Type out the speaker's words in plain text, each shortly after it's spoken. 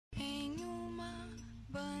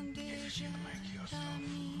If you make yourself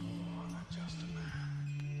more than just a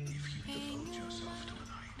man, if you devote yourself to an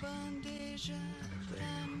ideal, and if they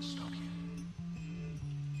can't stop you,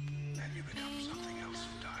 then you become something else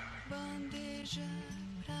entirely.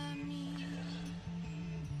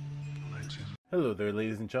 Legend. Hello there,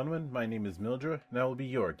 ladies and gentlemen. My name is Mildra, and I will be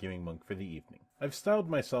your gaming monk for the evening. I've styled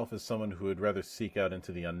myself as someone who would rather seek out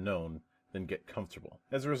into the unknown than get comfortable.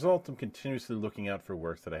 As a result, I'm continuously looking out for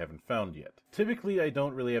works that I haven't found yet. Typically, I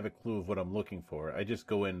don't really have a clue of what I'm looking for, I just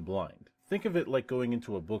go in blind. Think of it like going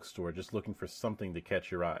into a bookstore just looking for something to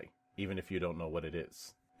catch your eye, even if you don't know what it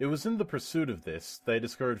is. It was in the pursuit of this that I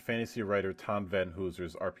discovered fantasy writer Tom Van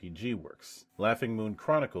Hooser's RPG works, Laughing Moon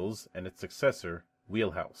Chronicles and its successor,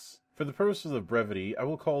 Wheelhouse. For the purposes of brevity, I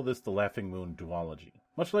will call this the Laughing Moon duology.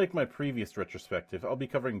 Much like my previous retrospective, I'll be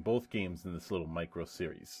covering both games in this little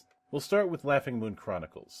micro-series. We'll start with Laughing Moon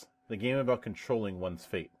Chronicles, the game about controlling one's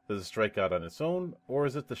fate. Does it strike out on its own, or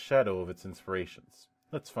is it the shadow of its inspirations?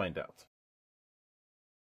 Let's find out.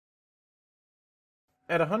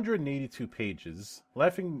 At 182 pages,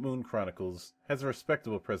 Laughing Moon Chronicles has a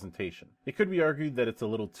respectable presentation. It could be argued that it's a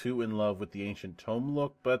little too in love with the ancient tome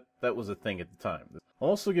look, but that was a thing at the time. I'll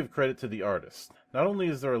also give credit to the artist. Not only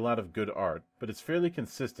is there a lot of good art, but it's fairly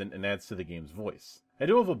consistent and adds to the game's voice. I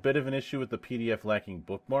do have a bit of an issue with the PDF lacking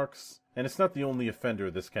bookmarks, and it's not the only offender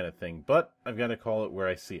of this kind of thing, but I've got to call it where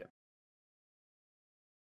I see it.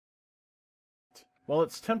 While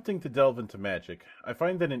it's tempting to delve into magic, I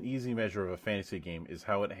find that an easy measure of a fantasy game is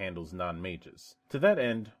how it handles non-mages. To that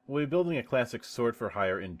end, we'll be building a classic sword for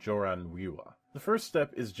hire in Joran Riwa. The first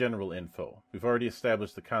step is general info. We've already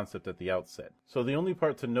established the concept at the outset, so the only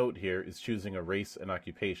part to note here is choosing a race and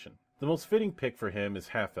occupation. The most fitting pick for him is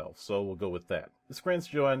half-elf, so we'll go with that. This grants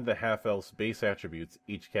Joran the half-elf's base attributes,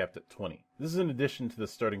 each capped at 20. This is in addition to the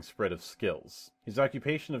starting spread of skills. His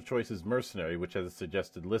occupation of choice is mercenary, which has a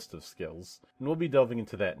suggested list of skills, and we'll be delving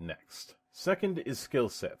into that next. Second is skill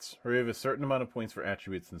sets, where we have a certain amount of points for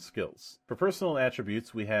attributes and skills. For personal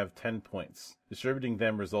attributes, we have 10 points. Distributing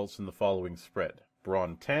them results in the following spread: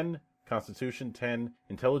 Brawn 10, Constitution 10,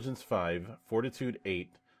 Intelligence 5, Fortitude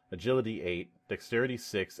 8, Agility 8, Dexterity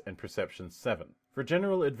 6, and Perception 7. For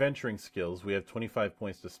general adventuring skills, we have 25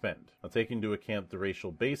 points to spend. Now, taking into account the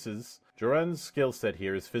racial bases, Joran's skill set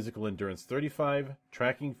here is Physical Endurance 35,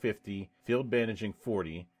 Tracking 50, Field Bandaging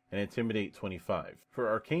 40, and Intimidate 25. For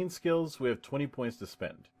arcane skills, we have 20 points to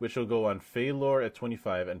spend, which will go on Fey Lore at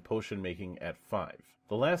 25 and Potion Making at 5.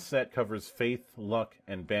 The last set covers Faith, Luck,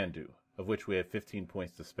 and Bandu, of which we have 15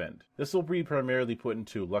 points to spend. This will be primarily put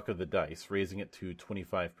into Luck of the Dice, raising it to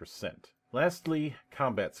 25%. Lastly,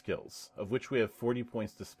 combat skills, of which we have 40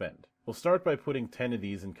 points to spend. We'll start by putting 10 of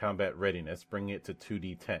these in combat readiness, bringing it to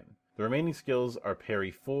 2d10. The remaining skills are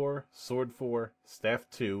Parry 4, Sword 4, Staff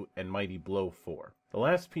 2, and Mighty Blow 4. The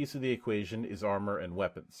last piece of the equation is armor and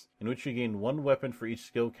weapons, in which we gain one weapon for each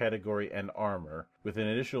skill category and armor, with an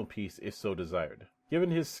additional piece if so desired. Given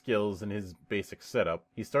his skills and his basic setup,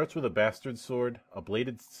 he starts with a bastard sword, a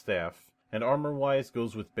bladed staff, and armor-wise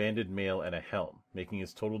goes with banded mail and a helm, making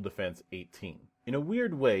his total defense 18. In a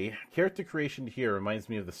weird way, character creation here reminds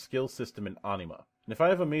me of the skill system in Anima. And if I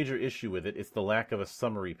have a major issue with it, it's the lack of a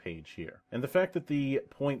summary page here. And the fact that the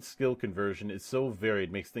point skill conversion is so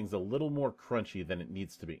varied makes things a little more crunchy than it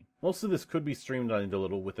needs to be. Most of this could be streamlined a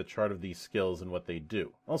little with a chart of these skills and what they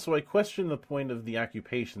do. Also, I question the point of the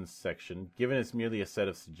occupations section, given it's merely a set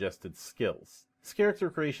of suggested skills. This character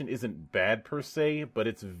creation isn't bad per se, but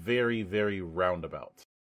it's very, very roundabout.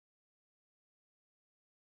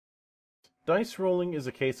 Dice rolling is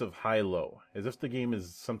a case of high-low, as if the game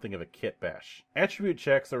is something of a kit bash. Attribute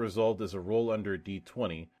checks are resolved as a roll under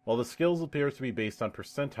d20, while the skills appear to be based on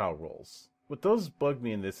percentile rolls. What does bug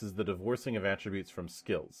me in this is the divorcing of attributes from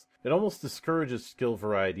skills. It almost discourages skill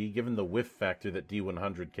variety given the whiff factor that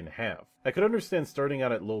D100 can have. I could understand starting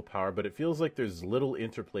out at low power, but it feels like there's little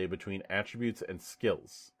interplay between attributes and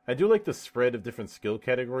skills. I do like the spread of different skill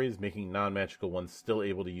categories, making non-magical ones still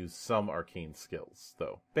able to use some arcane skills,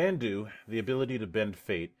 though. Bandu, the ability to bend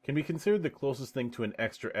fate, can be considered the closest thing to an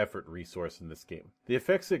extra effort resource in this game. The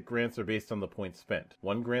effects it grants are based on the points spent.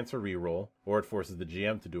 1 grants a reroll, or it forces the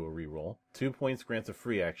GM to do a reroll. 2 points grants a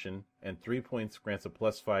free action, and 3 points grants a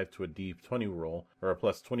 +5 to a d20 roll, or a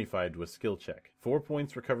 +25 to a skill check. 4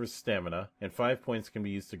 points recovers stamina, and 5 points can be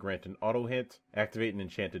used to grant an auto hit, activate an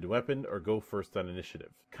enchanted weapon, or go first on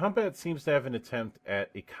initiative. Combat seems to have an attempt at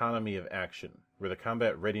economy of action, where the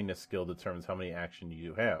combat readiness skill determines how many action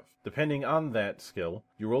you have. Depending on that skill,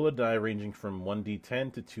 you roll a die ranging from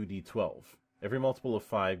 1d10 to 2d12. Every multiple of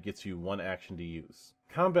 5 gets you 1 action to use.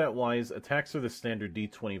 Combat-wise, attacks are the standard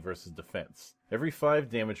d20 versus defense. Every 5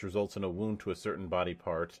 damage results in a wound to a certain body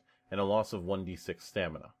part, and a loss of 1d6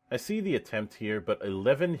 stamina. I see the attempt here, but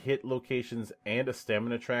 11 hit locations and a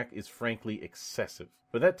stamina track is frankly excessive.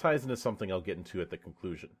 But that ties into something I'll get into at the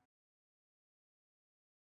conclusion.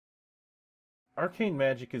 Arcane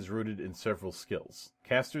magic is rooted in several skills: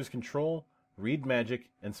 Caster's Control, Read Magic,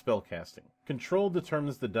 and Spellcasting. Control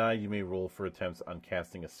determines the die you may roll for attempts on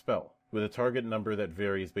casting a spell, with a target number that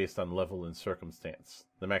varies based on level and circumstance,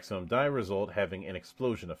 the maximum die result having an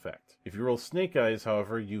explosion effect. If you roll Snake Eyes,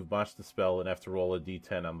 however, you've botched the spell and have to roll a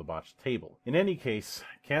d10 on the botched table. In any case,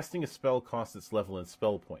 casting a spell costs its level in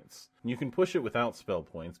spell points. You can push it without spell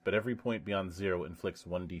points, but every point beyond 0 inflicts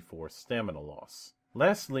 1d4 stamina loss.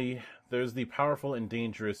 Lastly, there's the powerful and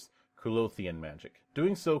dangerous Colothian magic.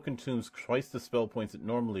 Doing so consumes twice the spell points it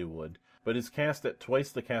normally would, but is cast at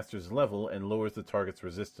twice the caster's level and lowers the target's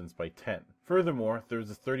resistance by 10. Furthermore, there is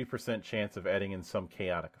a 30% chance of adding in some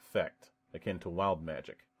chaotic effect, akin to wild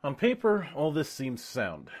magic. On paper, all this seems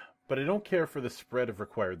sound, but I don't care for the spread of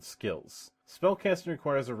required skills. Spellcasting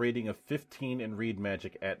requires a rating of 15 in Read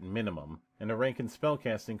Magic at minimum, and a rank in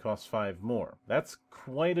Spellcasting costs 5 more. That's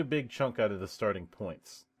quite a big chunk out of the starting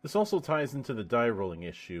points. This also ties into the die rolling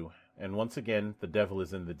issue, and once again, the devil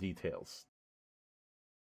is in the details.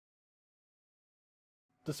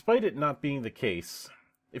 Despite it not being the case,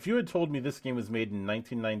 if you had told me this game was made in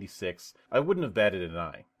 1996, I wouldn't have batted an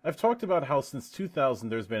eye. I've talked about how since 2000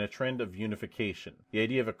 there's been a trend of unification, the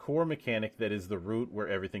idea of a core mechanic that is the root where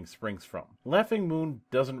everything springs from. Laughing Moon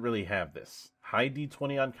doesn't really have this. High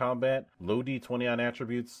d20 on combat, low d20 on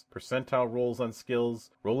attributes, percentile rolls on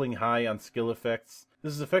skills, rolling high on skill effects.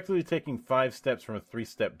 This is effectively taking 5 steps from a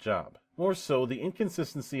 3-step job. More so, the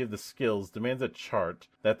inconsistency of the skills demands a chart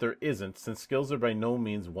that there isn't, since skills are by no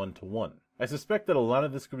means one-to-one. I suspect that a lot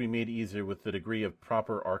of this could be made easier with the degree of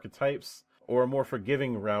proper archetypes, or a more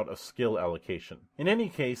forgiving route of skill allocation. In any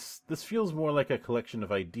case, this feels more like a collection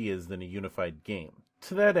of ideas than a unified game.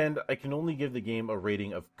 To that end, I can only give the game a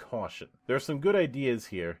rating of caution. There are some good ideas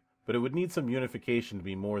here, but it would need some unification to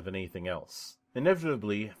be more than anything else.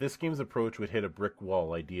 Inevitably, this game's approach would hit a brick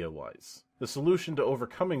wall idea-wise. The solution to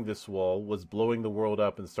overcoming this wall was blowing the world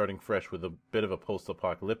up and starting fresh with a bit of a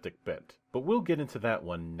post-apocalyptic bent. But we'll get into that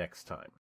one next time.